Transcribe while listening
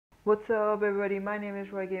What's up, everybody? My name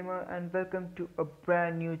is Roy Gamer, and welcome to a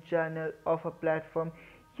brand new channel of a platform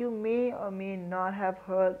you may or may not have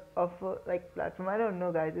heard of. Platform. I don't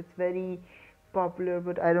know, guys. It's very popular,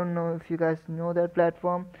 but I don't know if you guys know that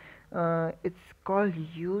platform. It's called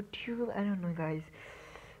YouTube. I don't know, guys.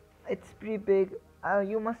 It's pretty big.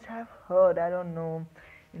 You must have heard. I don't know.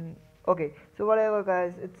 In, okay, so whatever,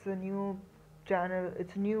 guys. It's a new channel.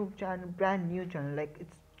 It's a new channel, brand new channel. Like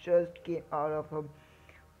it's just came out of a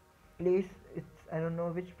place. It's I don't know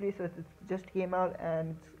which place, but it just came out,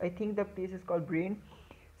 and I think the place is called Brain.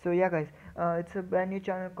 So yeah, guys, it's a brand new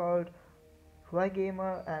channel called Roy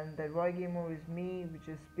Gamer, and that Roy Gamer is me, which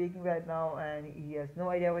is speaking right now, and he has no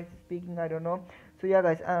idea what he's speaking. I don't know. So yeah,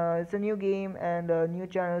 guys, it's a new game and a new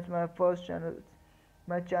channel. It's my first channel.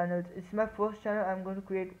 It's my first channel. I'm going to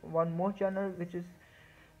create one more channel, which is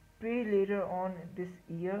pretty later on this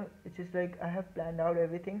year. It's just like I have planned out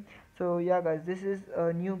everything. So yeah, guys, this is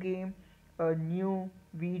a new game, a new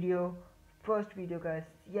video, first video, guys.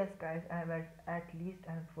 Yes, guys, at least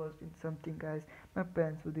I'm first in something, guys. My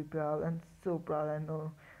parents will be proud. I'm so proud. I know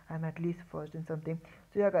I'm at least first in something.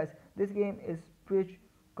 So yeah, guys, this game is bridge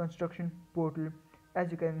construction portal, as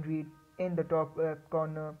you can read in the top left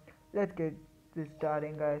corner. Let's get this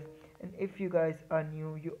starting, guys. And if you guys are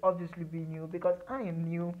new, you obviously be new because I am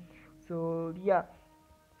new. So yeah,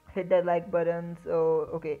 hit that like button. So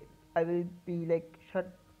okay, I will be like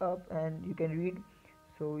shut up and you can read.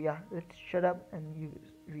 So yeah, let's shut up and you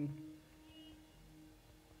read.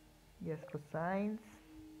 Yes, for science.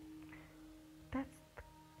 That's the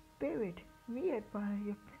spirit. We admire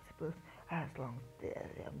your principles as long as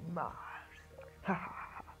they're Mars. Ha ha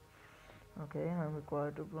ha. Okay, I'm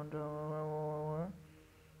required to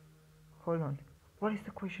hold on. What is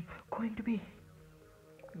the question going to be?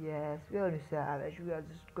 Yes, we are savage. We are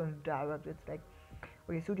just going to dive up. It's like,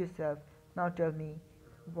 okay, suit yourself. Now tell me,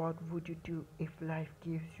 what would you do if life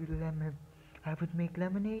gives you lemon? I would make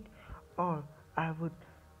lemonade, or I would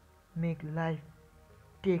make life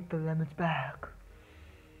take the lemons back.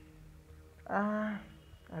 I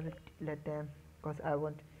will let them, cause I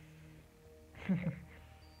want.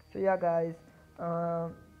 So yeah, guys,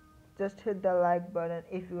 um, just hit the like button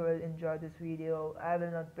if you will enjoy this video. I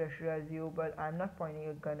will not pressurize you, but I'm not pointing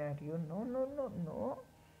a gun at you. No, no, no, no.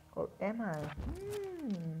 Or am I?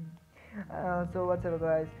 So what's up,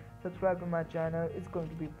 guys? Subscribe to my channel. It's going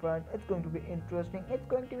to be fun. It's going to be interesting. It's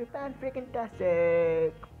going to be fan freaking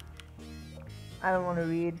tastic. I don't want to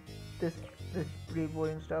read this this pretty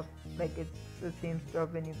boring stuff. Like it's the same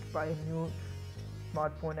stuff when you buy a new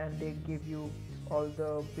smartphone and they give you all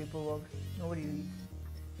the paperwork. Nobody reads.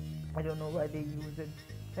 I don't know why they use it.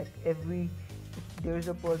 Like every if there is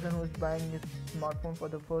a person who's buying this smartphone for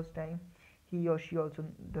the first time, he or she also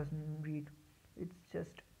doesn't read. It's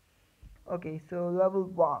just okay. So level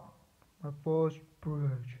one, my first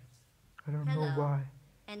bridge. I don't know Hello, why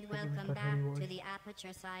and I give it welcome that heavy back to voice. the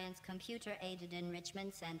Aperture Science Computer Aided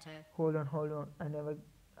Enrichment Center. Hold on.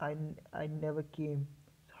 I never came.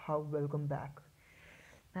 So how welcome back?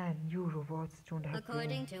 Man, you robots don't have brain.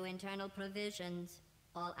 According to internal provisions,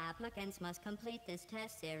 all applicants must complete this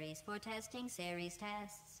test series for testing series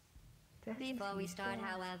tests. Testing Before we series start, test.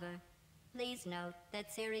 however, please note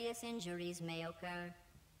that serious injuries may occur.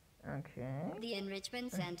 Okay. The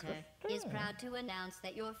Enrichment Center is Interesting. proud to announce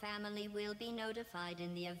that your family will be notified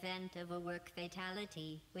in the event of a work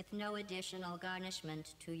fatality with no additional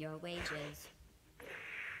garnishment to your wages.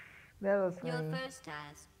 That was Your funny. first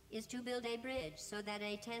task is to build a bridge so that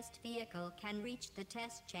a test vehicle can reach the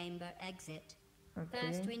test chamber exit.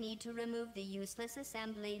 First, Okay. we need to remove the useless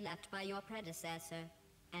assembly left by your predecessor,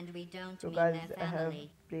 and we don't So mean guys, their I have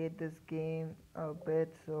family. played this game a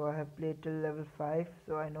bit. So I have played till level 5.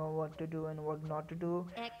 So I know what to do and what not to do.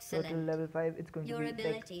 So till Excellent. level 5, it's going to Your be like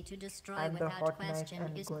ability to destroy I'm the without hot knife question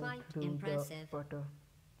and is going quite through the impressive. butter.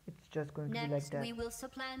 It's just going to be like Next, that. we will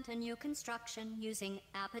supplant a new construction using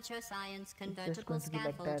Aperture Science It's just convertible going to be like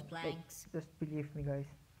scaffold that. Like, planks. just believe me, guys.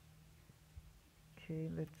 Okay,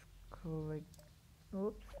 let's go like.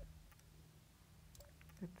 Oops.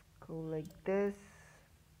 Let's go like this.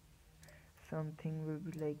 Something will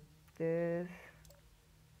be like this.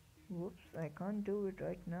 Whoops, I can't do it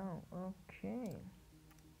right now. Okay.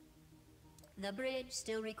 The bridge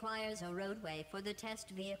still requires a roadway for the test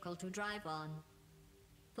vehicle to drive on.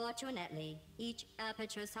 Fortunately, each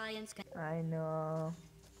Aperture Science I know.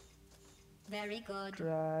 very good.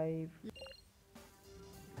 Drive.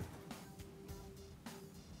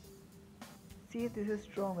 See, this is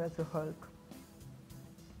strong as a Hulk,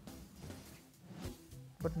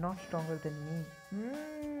 but not stronger than me.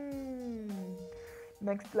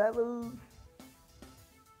 Next level.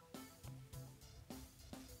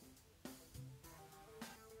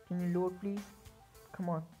 Can you load please? Come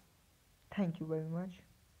on. Thank you very much.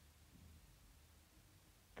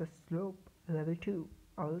 The slope level 2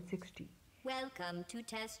 out of 60. Welcome to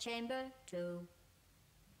test chamber 2.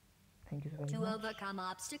 Thank you very To much. overcome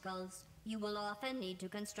obstacles, you will often need to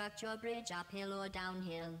construct your bridge uphill or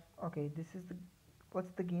downhill. Okay, this is the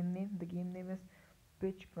what's the game name? The game name is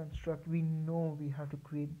Bridge Construct. We know we have to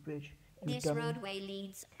create bridge. You This dummy. roadway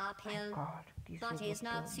leads uphill, God, these but robots is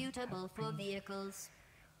not don't suitable have for brains. vehicles.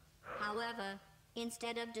 However,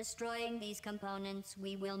 instead of destroying these components,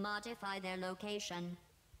 we will modify their location.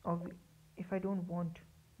 Or if I don't want,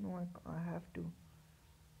 no, I have to.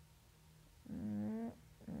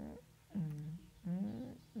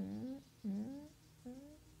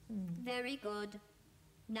 Very good.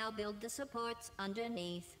 Now build the supports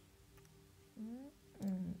underneath.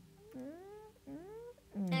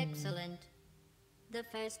 Excellent. The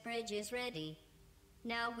first bridge is ready.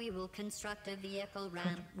 Now we will construct a vehicle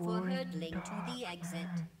ramp for boring hurdling to the talk, exit.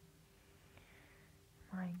 man.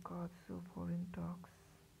 My God, so boring talks.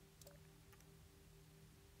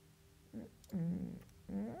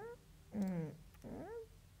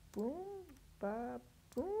 Boom, ba,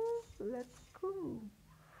 boom. Let's go.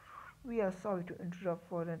 We are sorry to interrupt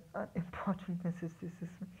for an unimportant message. This is,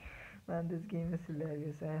 man, this game is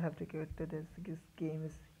hilarious. I have to get to this. This game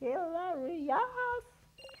is hilarious.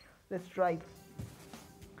 Let's drive.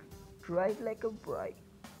 Drive like a bride.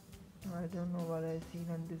 I don't know what I've seen,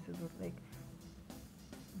 and this is what, like.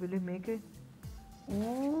 Will he make it?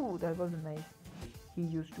 Ooh, that was nice. He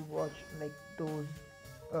used to watch like those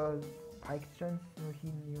bike stunts, so he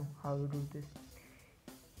knew how to do this.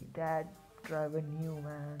 That driver knew,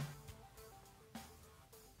 man.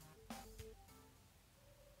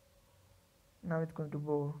 Now it's going to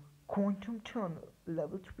go quantum tunnel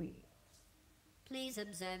level 3. Please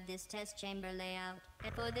observe this test chamber layout.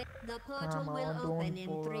 For the portal Come will on, open don't in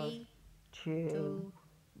bore us. 3, Chill. 2,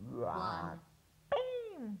 Right. 1.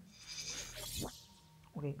 Bam.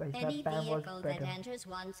 Okay, guys, Any that bam was vehicle that better. enters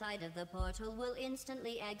one side of the portal will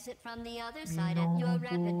instantly exit from the other We side. know, Your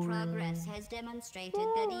rapid boring. progress has demonstrated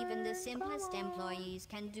that even the Boring, simplest come on. employees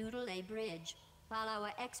can doodle a bridge, while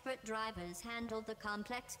our expert drivers handle the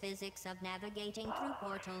complex physics of navigating through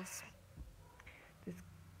portals. This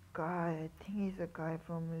guy, I think he's a guy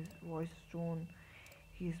from his voice tone.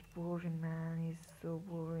 He's boring, man. He's so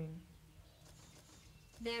boring.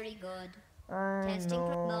 Very good. I Testing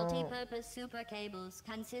know. multi-purpose super cables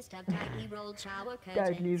consist of tightly rolled shower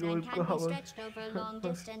Tightly curtains and rolled can be covers. stretched over long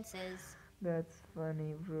distances. That's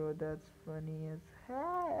funny, bro. That's funny as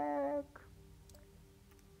heck.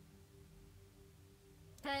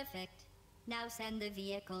 Perfect. Now send the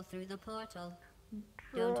vehicle through the portal.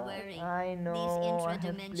 Don't worry. I know. These I have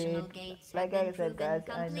interdimensional played. gates Like have I been said, proven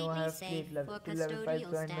guys, I know I completely have safe played for till level 5,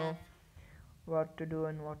 custodial so I know staff. what to do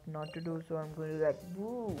and what not to do. So I'm going to like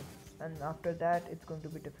woo, and after that it's going to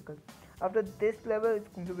be difficult. After this level, it's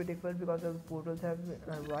going to be difficult because the portals have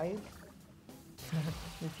arrived.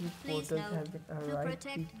 You see, Please portals note, have been to arrived.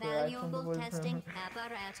 protect Please arrive from the valuable world. testing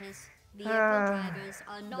apparatus, vehicle Ah, drivers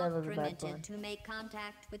are that not was a bad one. permitted to make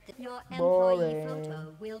contact with your employee Boring.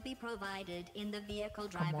 photo will be provided in the vehicle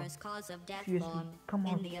Come on. driver's cause of death Seriously, form come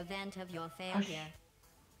on. in the event of your Hush. failure.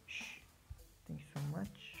 Shh. Thank you so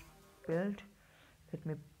much. Build. Let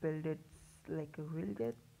me build it like a real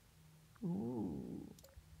jet. Ooh.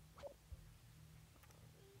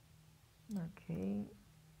 Okay.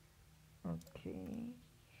 Okay.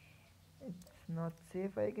 It's not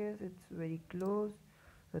safe, I guess. It's very close.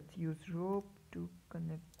 Let's use rope to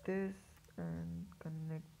connect this and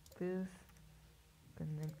connect this.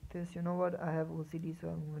 Connect this. You know what? I have OCD, so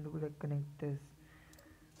I'm going to like connect this.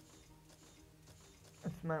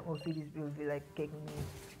 It's my OCDs will be like kicking me.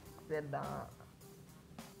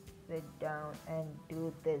 Sit down and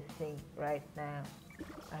do this thing right now.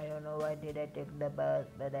 I don't know why did I take the bus,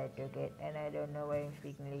 but I took it, and I don't know why I'm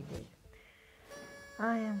speaking like this.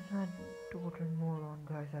 I am a total moron,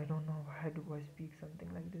 guys. I don't know why do I speak something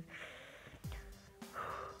like this.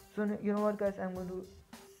 So you know what, guys? I'm going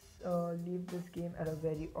to leave this game at a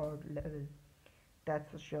very odd level. That's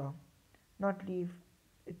for sure. Not leave.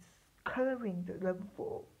 It's coloring the level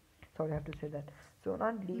 4. Sorry, I have to say that. So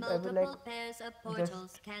not leave. I will like Multiple pairs of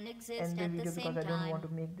portals can exist end the at the video same because I don't want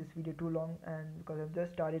time. to make this video too long, and because I've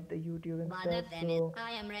just started the YouTube and One stuff. of them is So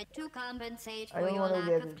I am ready to compensate I for don't your want to lack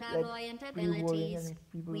get of it clairvoyant like pretty boring, abilities. and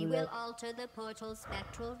people We will will like alter the portal's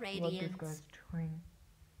spectral what this radiance. guy's doing.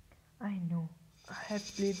 I know. I have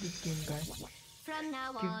played this game, guys. From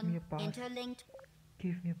now Give me on, a pass. interlinked.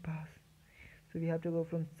 Give me a pass. So we have to go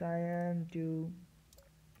from cyan to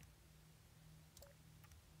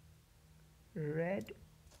red,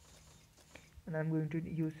 and I'm going to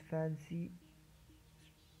use fancy.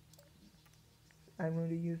 I'm going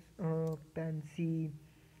to use fancy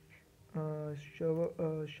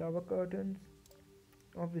shower curtains.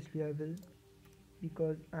 Obviously, I will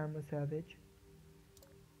because I'm a savage.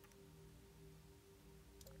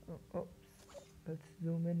 Oops. Let's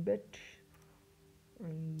zoom in bit.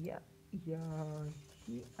 Yeah, yeah.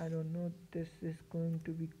 I don't know if this is going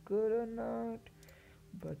to be good or not,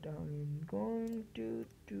 but I'm going to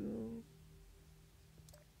do.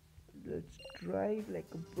 Let's drive like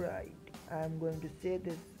a bride. I'm going to say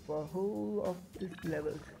this for whole of this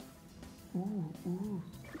levels. Ooh, ooh.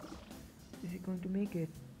 Is he going to make it?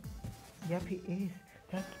 Yep, he is.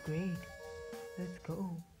 That's great. Let's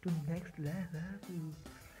go to next level.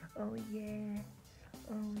 Oh yeah.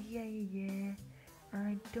 Oh yeah, yeah.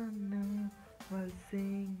 I don't know what to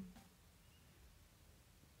sing.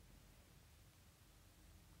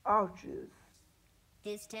 Ouches.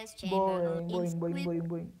 This test chamber Boring, boring, boring, equipped. boring,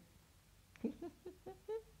 boring.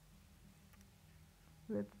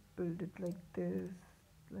 Let's build it like this,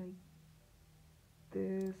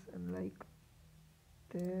 and like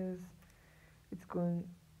this. It's going.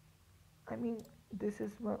 I mean, this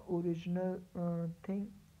is my original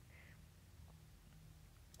thing.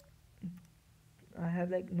 I have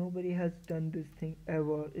like nobody has done this thing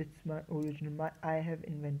ever. It's my original. I have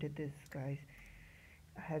invented this, guys.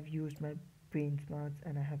 I have used my brain smarts,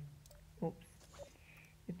 and I have. Oops.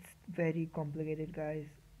 It's very complicated, guys.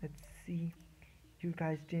 Let's see. You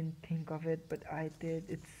guys didn't think of it, but I did.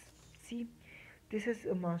 It's see. This is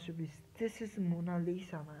a masterpiece. This is Mona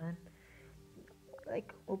Lisa, man.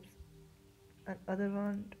 Like, oops. And other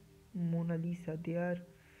one, Mona Lisa. They are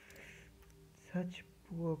such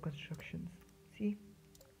poor constructions. See,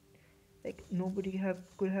 like nobody have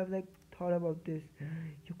could have like thought about this.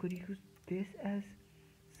 You could use this as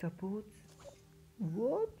supports.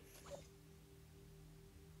 Whoops.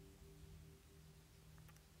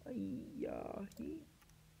 Yeah,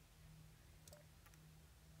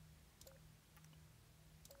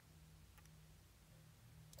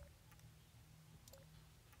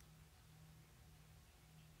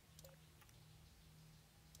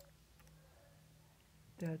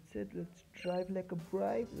 that's it. Let's drive like a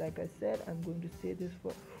bride. Like I said, I'm going to say this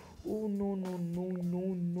for. Oh no no no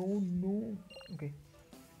no no no. Okay,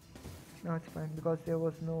 now it's fine because there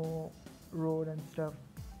was no road and stuff.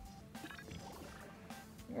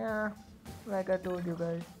 Yeah, like I told you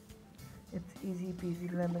guys, it's easy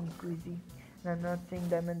peasy lemon squeezy. And I'm not saying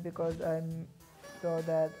lemon because I saw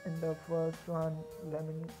that in the first one,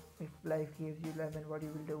 lemon. If life gives you lemon, what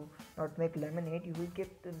you will do? Not make lemonade. You will give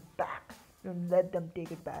them back. Don't let them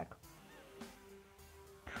take it back.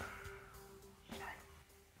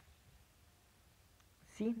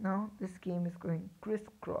 See, now this game is going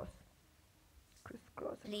crisscross.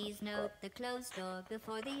 Crisscross. Please note the closed door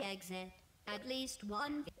before the exit. At least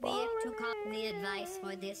one vehicle to call. The advice for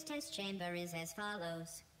Boring. this test chamber is as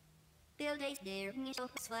follows. Build a stair so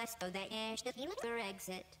that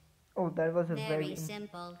exit. Oh, that was a Very very.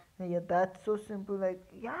 simple. Yeah, that's so simple. Like,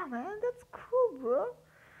 yeah, man, that's cool, bro.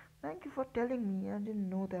 Thank you for telling me. I didn't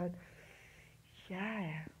know that.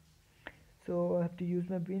 Yeah. So I have to use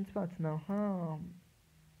my brain spots now, huh?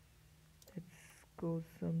 Let's go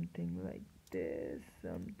something like this,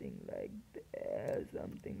 something like this,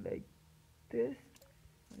 something like this.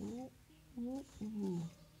 Ooh, ooh, ooh.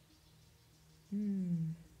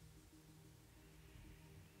 Hmm.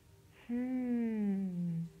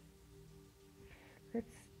 Hmm.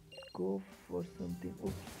 Let's go for something.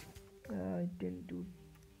 Oops. I didn't do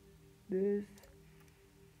this.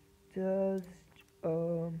 Just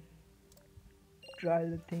try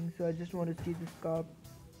the thing. So I just want to see this car,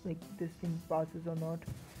 like this thing passes or not.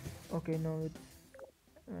 Okay, now it's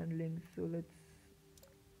handling. So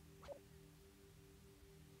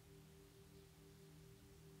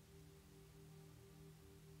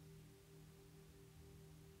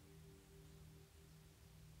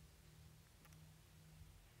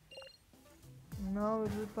now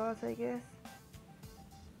it will pass, I guess.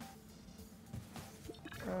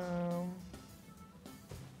 Um.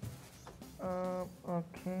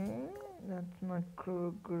 Okay, that's not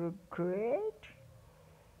great.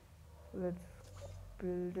 Let's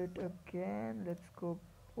build it again. Let's go.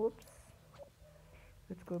 Oops.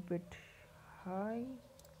 Let's go a bit high.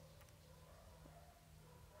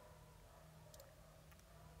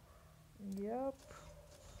 Yup.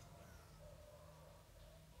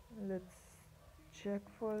 Let's check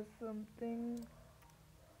for something.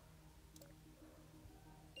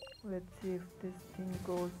 Let's see if this thing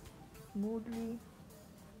goes smoothly.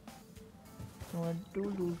 No, I do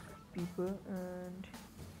lose people, and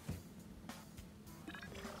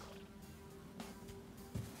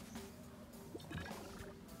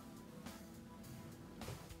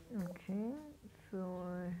Okay, so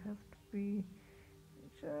I have to be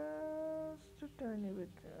just a tiny bit,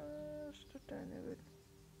 just a tiny bit.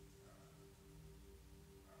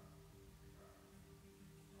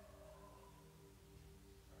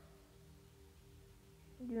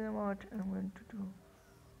 You know what I'm going to do?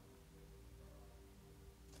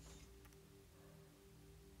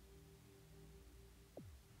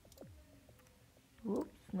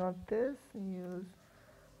 Oops, not this. Use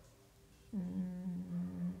mm,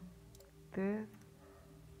 this,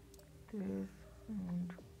 this,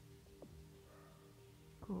 and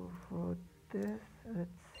go for this. Let's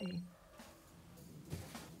see.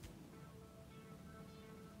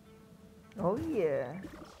 Oh yeah,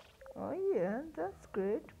 oh yeah, that's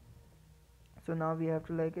great. So now we have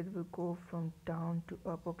to like it will go from down to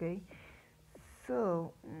up. Okay,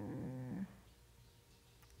 so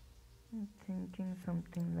I'm thinking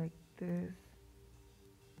something like this.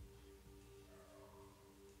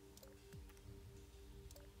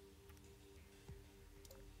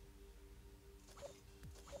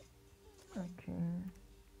 Okay.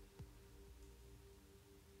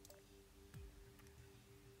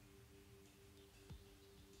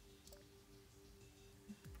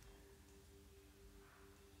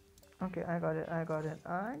 Okay, I got it. I got it.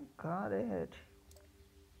 I got it.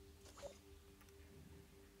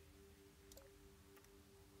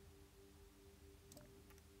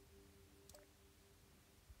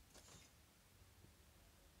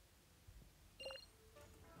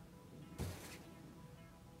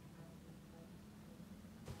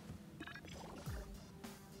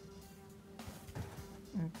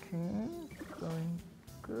 Okay, going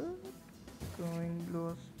good. Going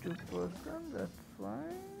close to person. That's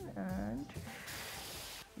fine. And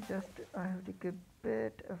just I have to give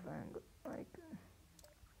bit of angle. Like.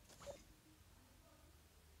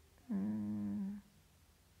 Hmm.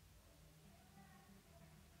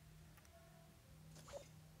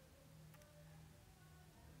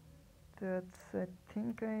 That's. I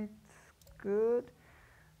think it's good.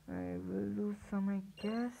 I will lose some, I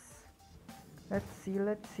guess. Let's see.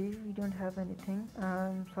 Let's see. We don't have anything.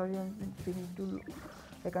 I'm sorry. I'm speaking too.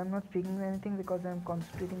 Like I'm not speaking anything because I'm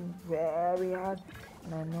concentrating very hard,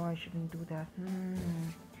 and I know I shouldn't do that.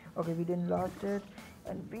 Okay, we didn't lost it,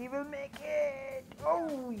 and we will make it.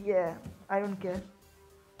 Oh yeah. I don't care.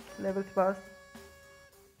 Levels passed.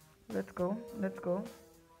 Let's go. Let's go.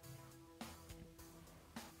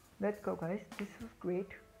 Let's go, guys. This is great.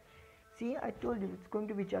 See, I told you it's going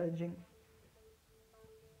to be challenging.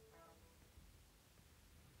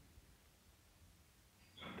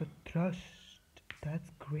 The thrust.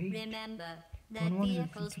 That's great. Remember Don't that want to listen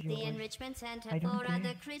vehicles to with your the voice. enrichment center I don't for care.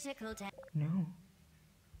 other critical No.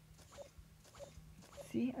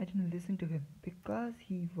 See, I didn't listen to him because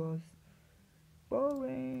he was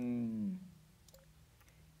boring.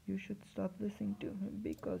 You should stop listening to him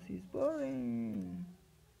because he's boring.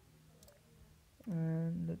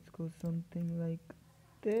 And let's go something like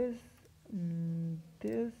this.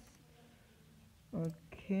 This.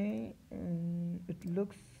 Okay, and it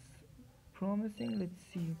looks promising. Let's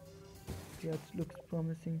see. Yeah, it looks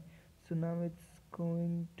promising. So now it's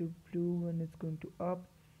going to blue and it's going to up.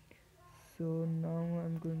 So now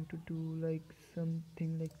I'm going to do like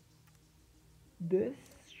something like this.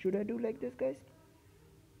 Should I do like this, guys?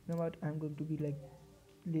 You know what? I'm going to be like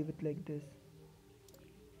leave it like this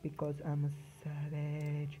because I'm a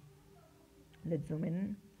savage. Let's zoom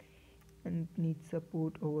in, and it needs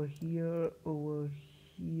support over here, over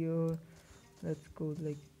here. Let's go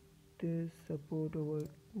like this. Support over.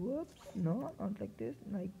 Whoops! No, not like this.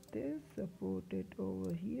 Like this. Support it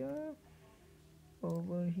over here,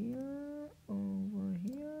 over here, over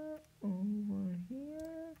here, over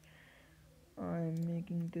here. I'm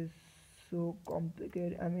making this so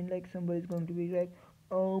complicated. I mean, like somebody's going to be like,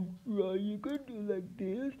 right, you can do like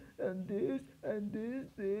this and this and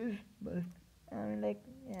this. But I mean, like,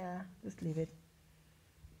 yeah, just leave it.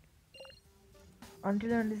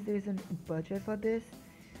 Until and unless there is a budget for this,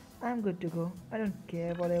 I'm good to go. I don't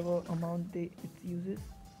care whatever amount it uses.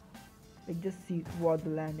 Like, just see what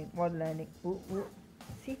the landing, what landing. Ooh, ooh.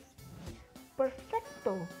 See,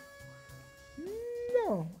 perfecto.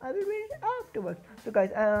 No, I will read it afterwards. So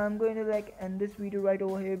guys, I'm going to like end this video right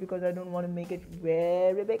over here because I don't want to make it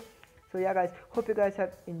very big. So yeah guys, hope you guys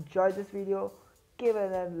have enjoyed this video. Give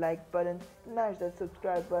it a like button, smash that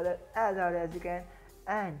subscribe button as hard as you can,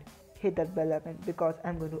 and hit that bell icon because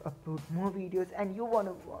I'm going to upload more videos and you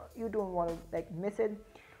don't want to like miss it.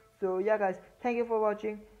 So yeah guys, thank you for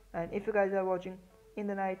watching, and if you guys are watching in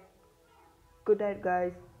the night, good night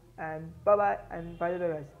guys, and bye bye. And by the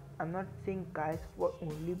way guys, I'm not saying guys for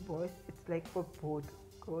only boys, it's like for both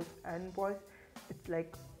girls and boys. It's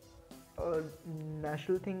like a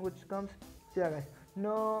national thing which comes. So yeah, guys,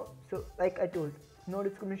 no. So like I told, no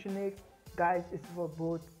discrimination, guys. It's for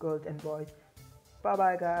both girls and boys. Bye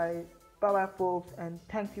bye, guys. Bye bye, folks, and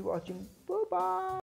thanks for watching. Bye bye.